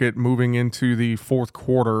market moving into the fourth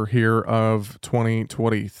quarter here of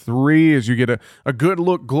 2023? As you get a good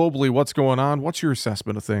look globally, what's going on? What's your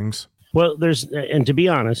assessment of things? Well, and to be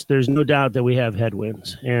honest, there's no doubt that we have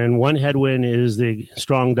headwinds. And one headwind is the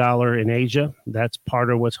strong dollar in Asia. That's part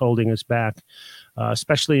of what's holding us back,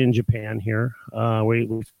 especially in Japan here.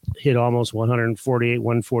 We've hit almost 148,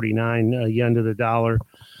 149 yen to the dollar.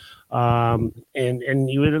 And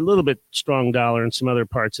you had a little bit strong dollar in some other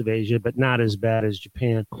parts of Asia, but not as bad as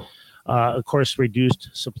Japan. Of course, reduced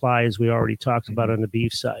supply, as we already talked about on the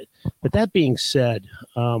beef side. But that being said,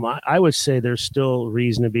 I would say there's still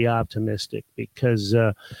reason to be optimistic because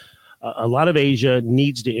a lot of Asia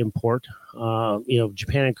needs to import.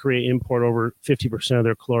 Japan and Korea import over 50% of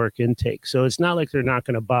their caloric intake. So it's not like they're not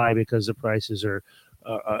going to buy because the prices are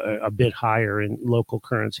a bit higher in local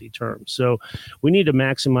currency terms. So we need to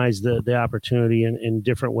maximize the opportunity in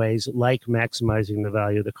different ways, like maximizing the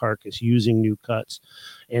value of the carcass using new cuts.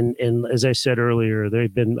 And as I said earlier,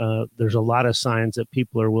 there's a lot of signs that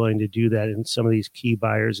people are willing to do that in some of these key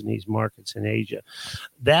buyers in these markets in Asia.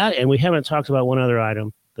 That, and we haven't talked about one other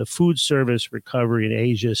item, the food service recovery in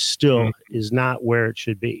Asia still is not where it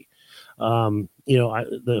should be.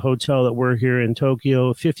 The hotel that we're here in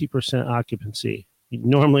Tokyo, 50% occupancy.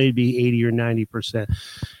 Normally it'd be 80 or 90%.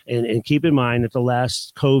 And keep in mind that the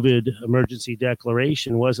last COVID emergency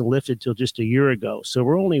declaration wasn't lifted till just a year ago. So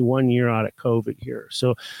we're only 1 year out of COVID here.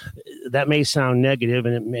 So that may sound negative,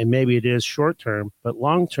 and maybe it is short term, but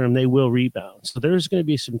long term they will rebound. So there's going to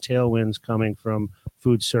be some tailwinds coming from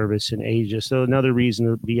food service in Asia. So another reason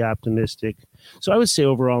to be optimistic. So I would say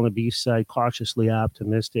overall on the beef side, cautiously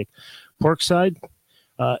optimistic. Pork side,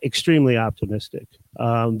 extremely optimistic.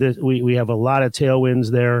 We have a lot of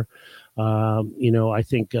tailwinds there. I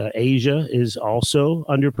think Asia is also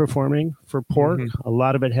underperforming for pork. A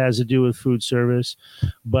lot of it has to do with food service,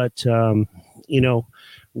 but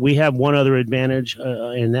we have one other advantage,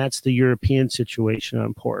 and that's the European situation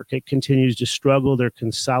on pork. It continues to struggle. They're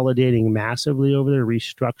consolidating massively over there,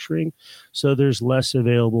 restructuring. So there's less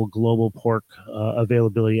available global pork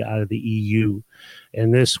availability out of the EU.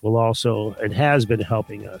 And this will also, it has been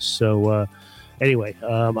helping us. So anyway,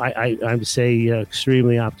 I would say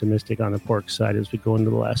extremely optimistic on the pork side as we go into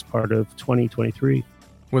the last part of 2023.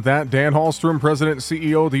 With that, Dan Halstrom, President and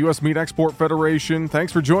CEO of the U.S. Meat Export Federation.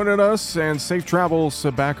 Thanks for joining us, and safe travels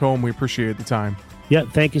back home. We appreciate the time. Yeah,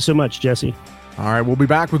 thank you so much, Jesse. All right, we'll be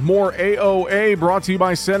back with more AOA, brought to you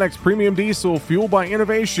by Cenex Premium Diesel, fueled by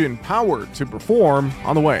innovation, powered to perform,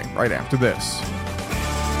 on the way right after this.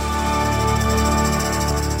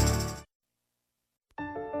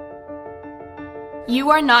 You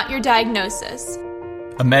are not your diagnosis.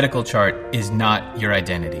 A medical chart is not your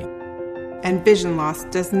identity. And vision loss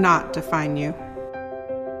does not define you.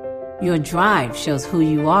 Your drive shows who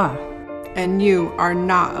you are. And you are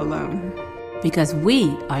not alone. Because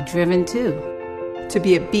we are driven too. To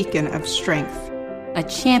be a beacon of strength. A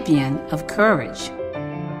champion of courage.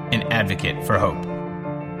 An advocate for hope.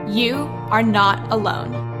 You are not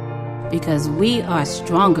alone. Because we are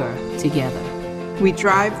stronger together. We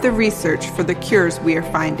drive the research for the cures we are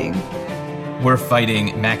finding. We're fighting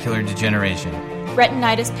macular degeneration,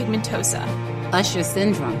 retinitis pigmentosa, Usher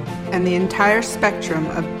syndrome, and the entire spectrum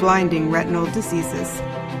of blinding retinal diseases.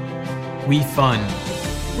 We fund.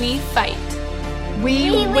 We fight.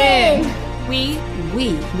 We win. We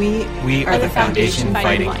are the Foundation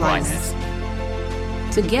Fighting Blindness.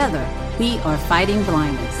 Together, we are fighting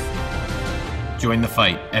blindness. Join the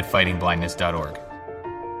fight at fightingblindness.org.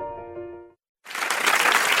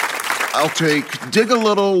 I'll take dig a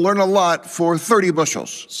little, learn a lot for 30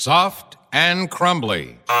 bushels. Soft and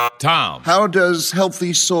crumbly. Tom. How does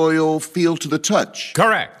healthy soil feel to the touch?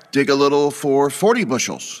 Correct. Dig a little for 40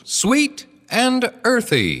 bushels. Sweet and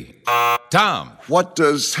earthy. Tom. What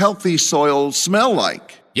does healthy soil smell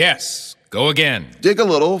like? Yes. Go again. Dig a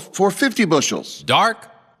little for 50 bushels. Dark,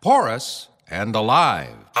 porous, and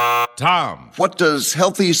alive. Tom. What does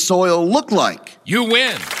healthy soil look like? You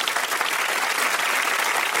win.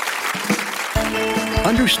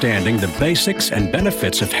 Understanding the basics and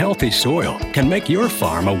benefits of healthy soil can make your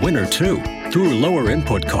farm a winner too, through lower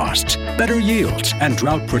input costs, better yields, and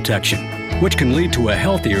drought protection, which can lead to a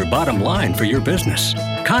healthier bottom line for your business.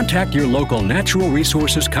 Contact your local Natural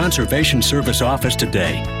Resources Conservation Service office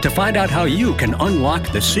today to find out how you can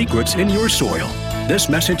unlock the secrets in your soil. This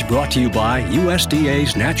message brought to you by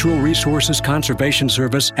USDA's Natural Resources Conservation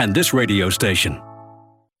Service and this radio station.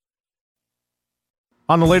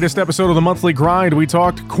 On the latest episode of the Monthly Grind, we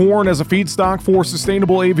talked corn as a feedstock for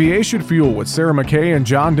sustainable aviation fuel with Sarah McKay and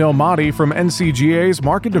John Del Monte from NCGA's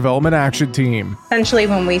Market Development Action Team. Essentially,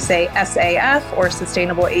 when we say SAF or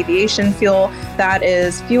sustainable aviation fuel, that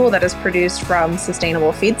is fuel that is produced from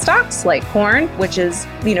sustainable feedstocks like corn, which is,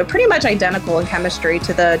 pretty much identical in chemistry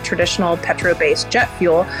to the traditional petro-based jet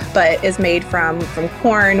fuel, but is made from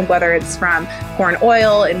corn, whether it's from corn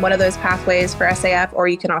oil in one of those pathways for SAF, or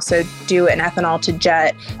you can also do an ethanol to jet.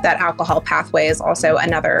 That alcohol pathway is also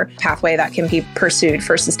another pathway that can be pursued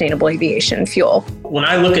for sustainable aviation fuel. When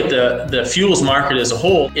I look at the fuels market as a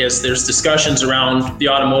whole, there's discussions around the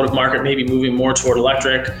automotive market maybe moving more toward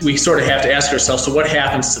electric. We sort of have to ask ourselves, so what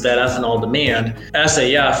happens to that ethanol demand?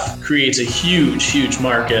 SAF creates a huge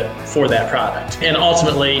market for that product. And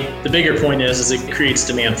ultimately, the bigger point is it creates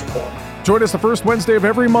demand for corn. Join us the first Wednesday of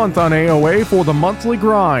every month on AOA for the Monthly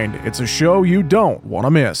Grind. It's a show you don't want to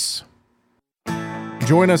miss.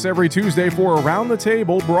 Join us every Tuesday for Around the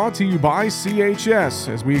Table, brought to you by CHS,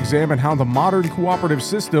 as we examine how the modern cooperative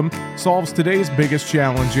system solves today's biggest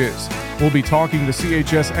challenges. We'll be talking to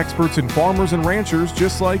CHS experts and farmers and ranchers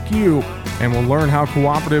just like you, and we'll learn how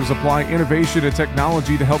cooperatives apply innovation and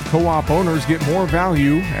technology to help co-op owners get more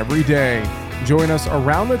value every day. Join us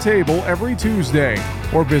Around the Table every Tuesday,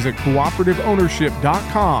 or visit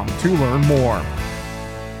cooperativeownership.com to learn more.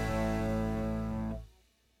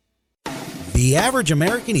 The average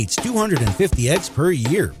American eats 250 eggs per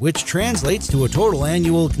year, which translates to a total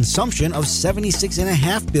annual consumption of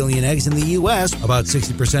 76.5 billion eggs in the U.S. About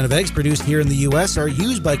 60% of eggs produced here in the U.S. are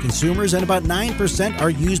used by consumers, and about 9%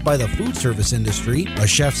 are used by the food service industry. A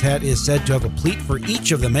chef's hat is said to have a pleat for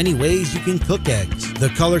each of the many ways you can cook eggs. The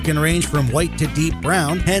color can range from white to deep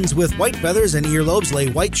brown. Hens with white feathers and earlobes lay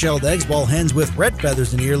white-shelled eggs, while hens with red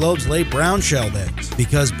feathers and earlobes lay brown-shelled eggs.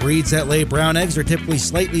 Because breeds that lay brown eggs are typically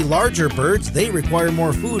slightly larger birds, they require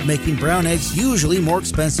more food, making brown eggs usually more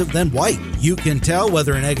expensive than white. You can tell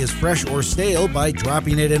whether an egg is fresh or stale by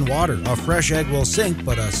dropping it in water. A fresh egg will sink,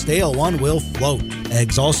 but a stale one will float.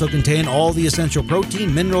 Eggs also contain all the essential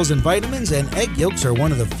protein, minerals, and vitamins, and egg yolks are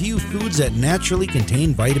one of the few foods that naturally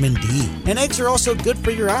contain vitamin D. And eggs are also good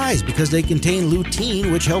for your eyes because they contain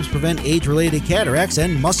lutein, which helps prevent age-related cataracts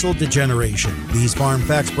and muscle degeneration. These farm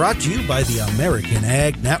facts brought to you by the American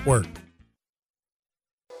Ag Network.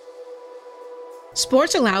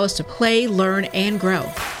 Sports allow us to play, learn, and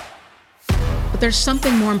grow. But there's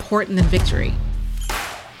something more important than victory.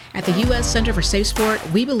 At the U.S. Center for Safe Sport,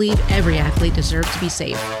 we believe every athlete deserves to be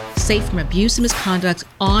safe from abuse and misconduct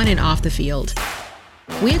on and off the field.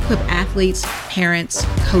 We equip athletes, parents,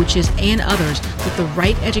 coaches, and others with the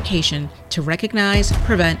right education to recognize,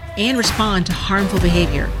 prevent, and respond to harmful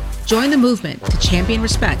behavior. Join the movement to champion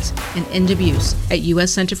respect and end abuse at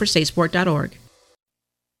uscenterforsafesport.org.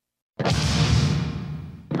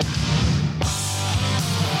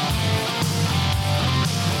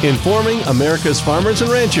 informing America's farmers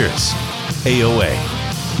and ranchers. AOA.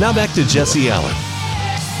 Now back to Jesse Allen.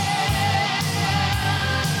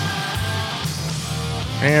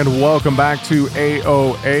 And welcome back to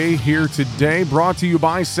AOA here today, brought to you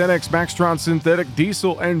by Cenex Maxtron Synthetic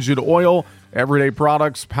Diesel Engine Oil. Everyday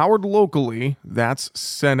products powered locally. That's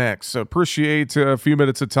Cenex. Appreciate a few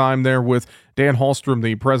minutes of time there with Dan Halstrom,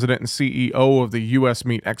 the president and CEO of the U.S.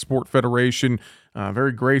 Meat Export Federation.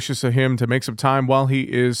 Very gracious of him to make some time while he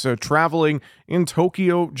is traveling in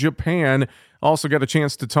Tokyo, Japan. Also got a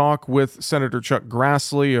chance to talk with Senator Chuck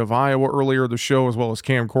Grassley of Iowa earlier in the show, as well as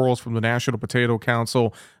Cam Quarles from the National Potato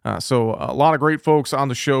Council. So a lot of great folks on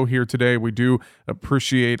the show here today. We do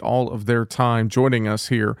appreciate all of their time joining us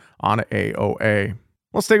here on AOA.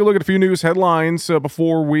 Let's take a look at a few news headlines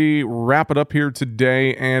before we wrap it up here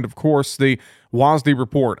today. And, of course, the WASDE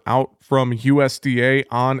report out from USDA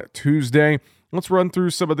on Tuesday. Let's run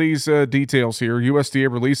through some of these details here. USDA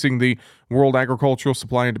releasing the World Agricultural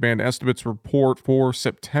Supply and Demand Estimates report for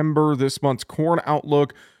September. This month's corn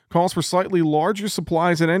outlook calls for slightly larger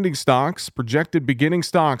supplies and ending stocks. Projected beginning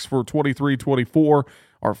stocks for 23-24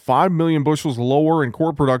 are 5 million bushels lower, and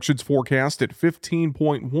corn production's forecast at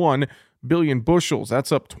 15.1 billion bushels.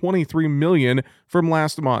 That's up 23 million from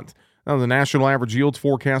last month. Now, the national average yield's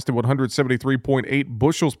forecast at 173.8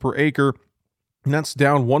 bushels per acre. And that's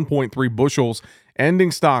down 1.3 bushels. Ending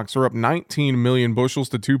stocks are up 19 million bushels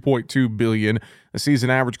to 2.2 billion. The season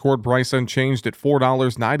average corn price unchanged at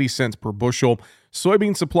 $4.90 per bushel.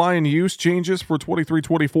 Soybean supply and use changes for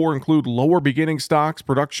 23-24 include lower beginning stocks,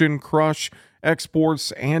 production, crush,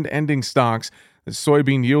 exports, and ending stocks. The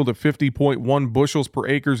soybean yield of 50.1 bushels per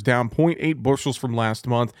acre is down 0.8 bushels from last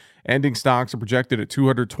month. Ending stocks are projected at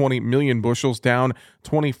 220 million bushels, down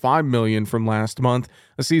 25 million from last month.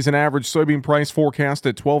 The season average soybean price forecast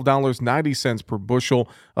at $12.90 per bushel,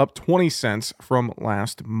 up 20 cents from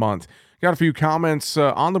last month. Got a few comments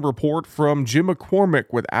on the report from Jim McCormick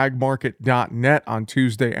with agmarket.net on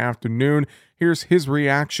Tuesday afternoon. Here's his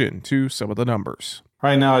reaction to some of the numbers.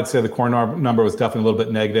 Right now, I'd say the corn number was definitely a little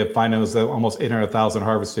bit negative. Finals at almost 800,000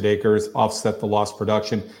 harvested acres offset the lost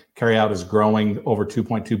production. Carryout is growing over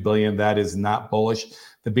 2.2 billion. That is not bullish.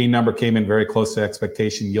 The bean number came in very close to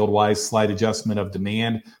expectation yield-wise. Slight adjustment of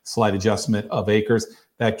demand, slight adjustment of acres.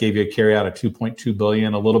 That gave you a carryout of 2.2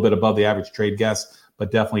 billion, a little bit above the average trade guess, but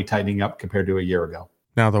definitely tightening up compared to a year ago.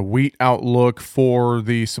 Now, the wheat outlook for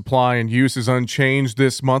the supply and use is unchanged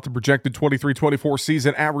this month. The projected 23-24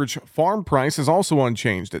 season average farm price is also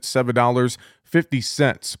unchanged at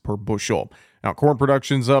 $7.50 per bushel. Now, corn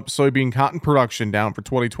production's up, soybean cotton production down for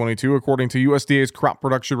 2022, according to USDA's crop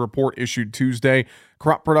production report issued Tuesday.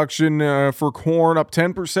 Crop production for corn up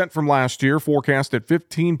 10% from last year, forecast at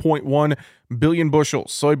 15.1 billion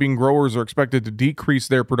bushels. Soybean growers are expected to decrease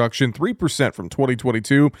their production 3% from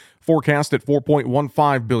 2022, forecast at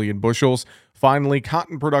 4.15 billion bushels. Finally,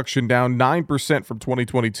 cotton production down 9% from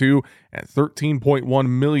 2022 at 13.1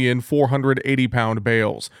 million 480-pound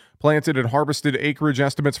bales. Planted and harvested acreage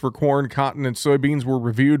estimates for corn, cotton, and soybeans were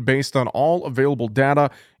reviewed based on all available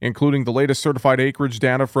data, including the latest certified acreage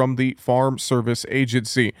data from the Farm Service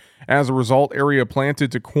Agency. As a result, area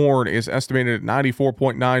planted to corn is estimated at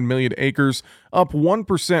 94.9 million acres, up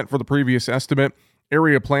 1% for the previous estimate.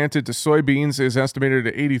 Area planted to soybeans is estimated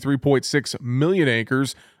at 83.6 million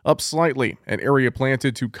acres, up slightly, and area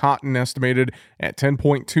planted to cotton estimated at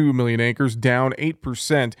 10.2 million acres, down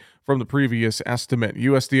 8% from the previous estimate.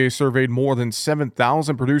 USDA surveyed more than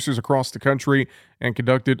 7,000 producers across the country and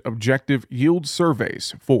conducted objective yield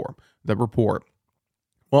surveys for the report.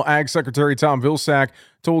 Well, Ag Secretary Tom Vilsack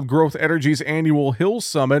told Growth Energy's annual Hill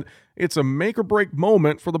Summit it's a make-or-break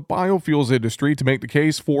moment for the biofuels industry to make the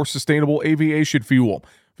case for sustainable aviation fuel.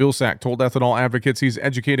 Vilsack told ethanol advocates he's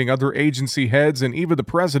educating other agency heads and even the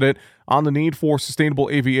president on the need for sustainable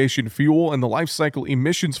aviation fuel and the life cycle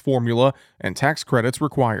emissions formula and tax credits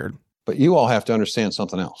required. But you all have to understand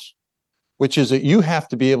something else, which is that you have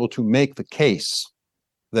to be able to make the case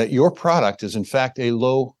that your product is in fact a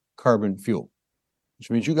low-carbon fuel, which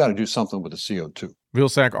means you got to do something with the CO2.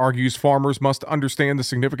 Vilsack argues farmers must understand the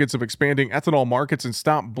significance of expanding ethanol markets and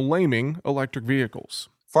stop blaming electric vehicles.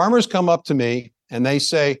 Farmers come up to me and they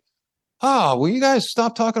say, will you guys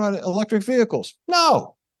stop talking about electric vehicles?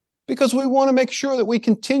 No, because we want to make sure that we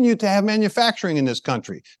continue to have manufacturing in this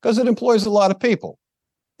country because it employs a lot of people.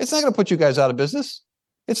 It's not going to put you guys out of business.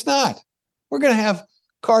 It's not. We're going to have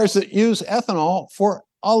cars that use ethanol for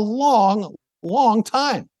a long, long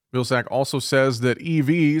time. Vilsack also says that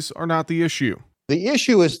EVs are not the issue. The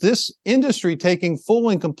issue is this industry taking full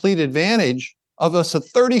and complete advantage of us, a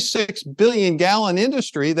 36 billion gallon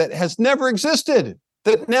industry that has never existed,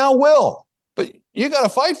 that now will. But you got to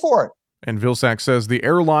fight for it. And Vilsack says the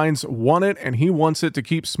airlines want it, and he wants it to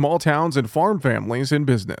keep small towns and farm families in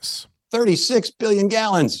business. 36 billion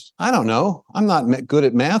gallons. I don't know. I'm not good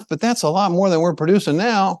at math, but that's a lot more than we're producing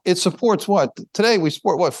now. It supports what? Today we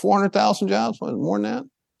support what, 400,000 jobs? More than that?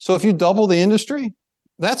 So if you double the industry,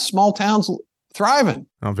 that's small towns thriving.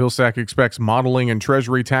 Now, Vilsack expects modeling and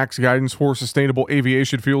Treasury tax guidance for sustainable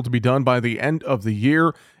aviation fuel to be done by the end of the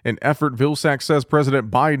year, an effort Vilsack says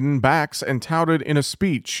President Biden backs and touted in a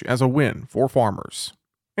speech as a win for farmers.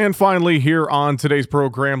 And finally, here on today's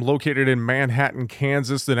program, located in Manhattan,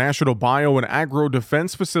 Kansas, the National Bio and Agro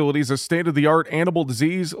Defense Facility is a state-of-the-art animal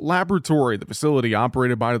disease laboratory. The facility,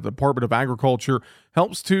 operated by the Department of Agriculture,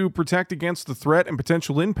 helps to protect against the threat and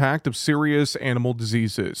potential impact of serious animal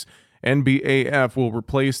diseases. NBAF will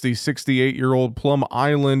replace the 68-year-old Plum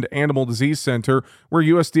Island Animal Disease Center, where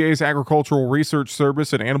USDA's Agricultural Research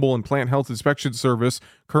Service and Animal and Plant Health Inspection Service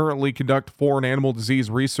currently conduct foreign animal disease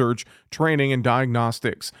research, training, and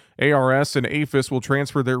diagnostics. ARS and APHIS will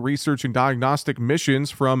transfer their research and diagnostic missions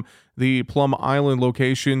from the Plum Island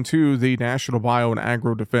location to the National Bio and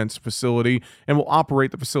Agro Defense Facility and will operate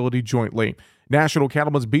the facility jointly. National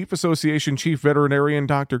Cattlemen's Beef Association Chief Veterinarian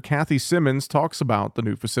Dr. Kathy Simmons talks about the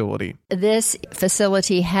new facility. This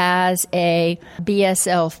facility has a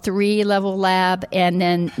BSL-3 level lab and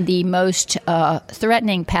then the most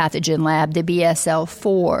threatening pathogen lab, the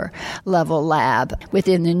BSL-4 level lab,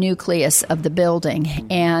 within the nucleus of the building.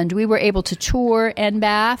 And we were able to tour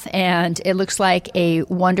NBAF, and it looks like a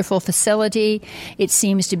wonderful facility. It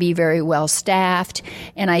seems to be very well staffed,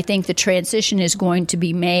 and I think the transition is going to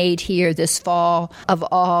be made here this fall of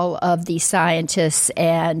all of the scientists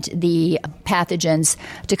and the pathogens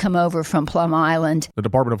to come over from Plum Island. The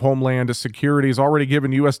Department of Homeland Security has already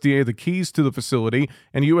given USDA the keys to the facility,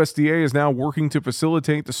 and USDA is now working to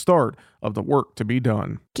facilitate the start of the work to be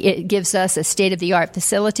done. It gives us a state-of-the-art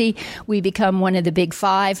facility. We become one of the big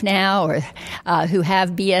five now who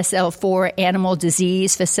have BSL-4 animal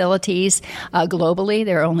disease facilities globally.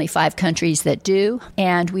 There are only 5 countries that do,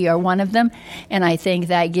 and we are one of them. And I think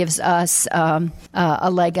that gives us a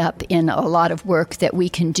leg up in a lot of work that we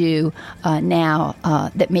can do now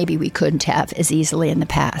that maybe we couldn't have as easily in the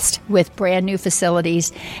past. With brand new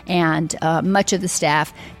facilities, and much of the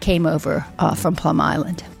staff came over from Plum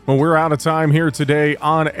Island. Well, we're out of time here today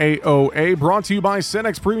on AOA, brought to you by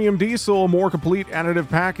Cenex Premium Diesel, a more complete additive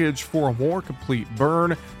package for a more complete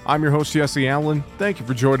burn. I'm your host, Jesse Allen. Thank you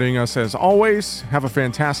for joining us as always. Have a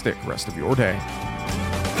fantastic rest of your day.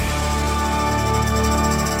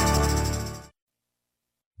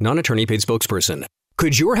 Non-attorney paid spokesperson.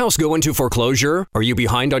 Could your house go into foreclosure? Are you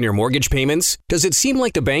behind on your mortgage payments? Does it seem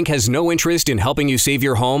like the bank has no interest in helping you save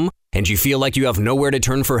your home, and you feel like you have nowhere to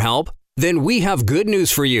turn for help? Then we have good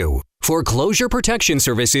news for you. Foreclosure Protection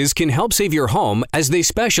Services can help save your home as they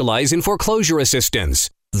specialize in foreclosure assistance.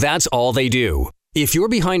 That's all they do. If you're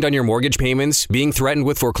behind on your mortgage payments, being threatened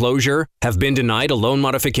with foreclosure, have been denied a loan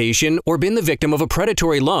modification, or been the victim of a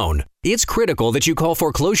predatory loan, it's critical that you call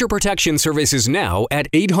Foreclosure Protection Services now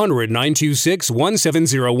at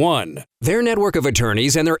 800-926-1701. Their network of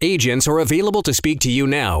attorneys and their agents are available to speak to you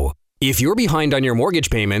now. If you're behind on your mortgage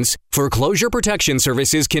payments, Foreclosure Protection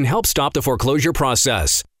Services can help stop the foreclosure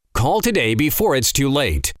process. Call today before it's too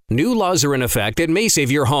late. New laws are in effect that may save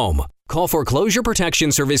your home. Call Foreclosure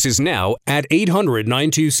Protection Services now at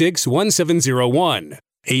 800-926-1701.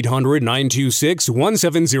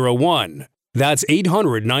 800-926-1701. That's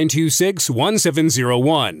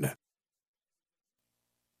 800-926-1701.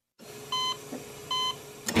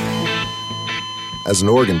 As an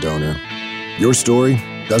organ donor, your story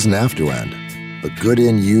doesn't have to end. The good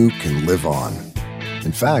in you can live on.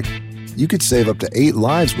 In fact, you could save up to 8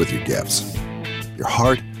 lives with your gifts. Your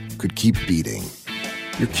heart could keep beating.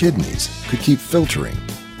 Your kidneys could keep filtering.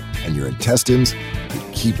 And your intestines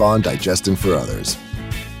could keep on digesting for others.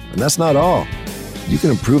 And that's not all. You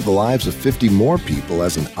can improve the lives of 50 more people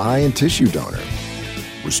as an eye and tissue donor,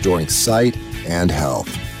 restoring sight and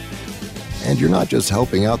health. And you're not just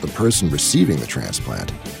helping out the person receiving the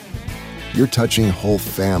transplant. You're touching whole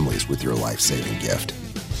families with your life-saving gift.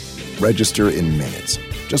 Register in minutes.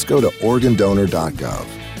 Just go to organdonor.gov.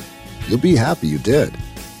 You'll be happy you did.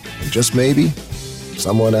 And just maybe,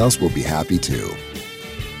 someone else will be happy too.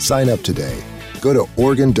 Sign up today. Go to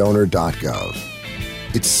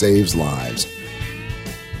organdonor.gov. It saves lives.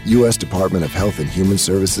 U.S. Department of Health and Human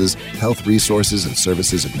Services, Health Resources and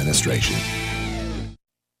Services Administration.